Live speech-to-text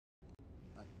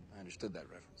understood that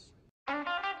reference.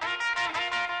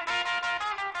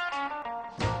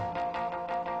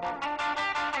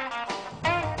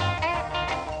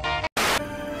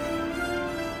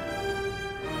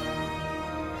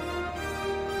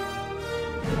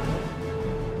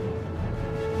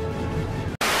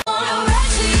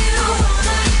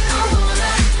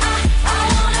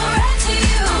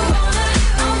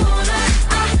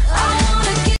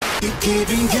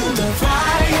 Giving you the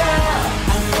fire,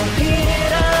 I'm gonna heat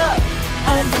it up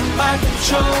under my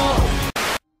control.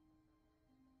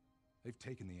 They've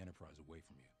taken the Enterprise away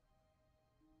from you.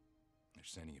 They're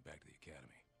sending you back to the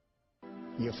Academy.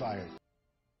 You're fired.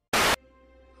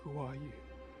 Who are you?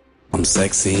 I'm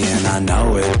sexy and I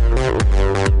know it.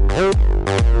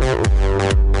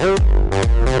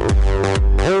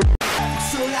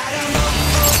 So light 'em up,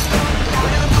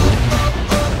 light 'em up,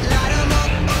 light 'em up.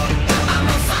 I'm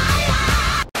on fire.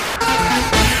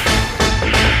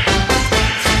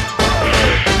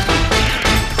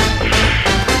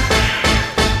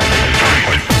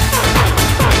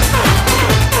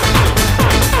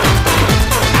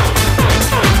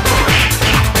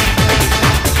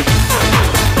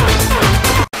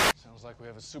 Sounds like we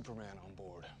have a Superman on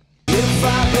board. If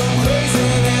I go crazy,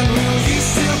 then will you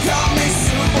still call me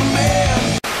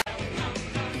Superman?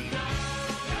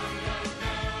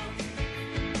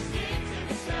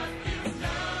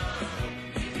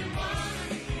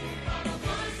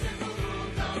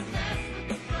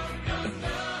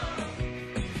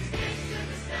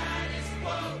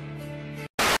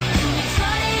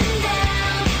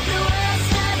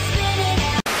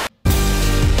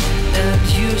 And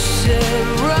you said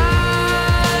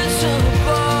rise to the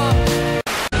bar.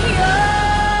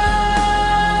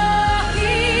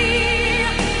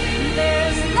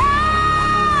 There's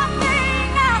nothing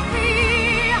I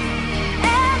fear,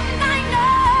 and I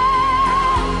know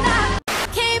that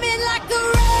came in like a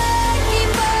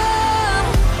wrecking ball.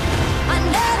 I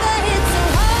never hit so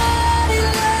hard in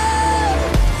love.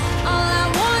 All I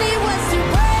wanted was to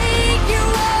break your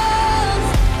walls.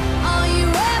 All you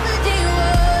ever did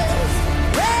was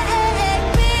break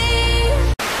me.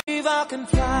 Believe I can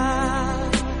fly.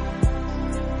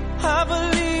 I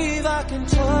believe I can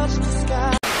touch the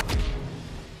sky.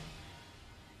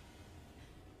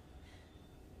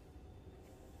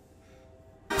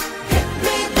 Hit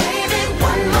me, baby,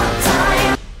 one more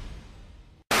time.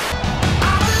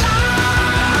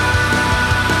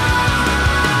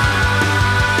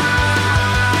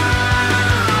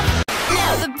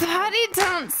 The party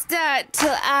don't start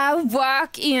till I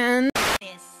walk in.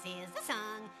 This is the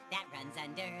song that runs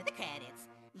under the credits.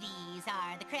 These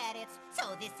are the credits,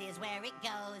 so this is where it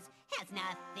goes. Has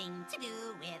nothing to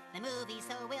do with the movie,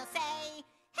 so we'll say,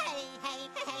 hey, hey,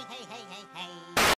 hey, hey, hey, hey, hey, hey.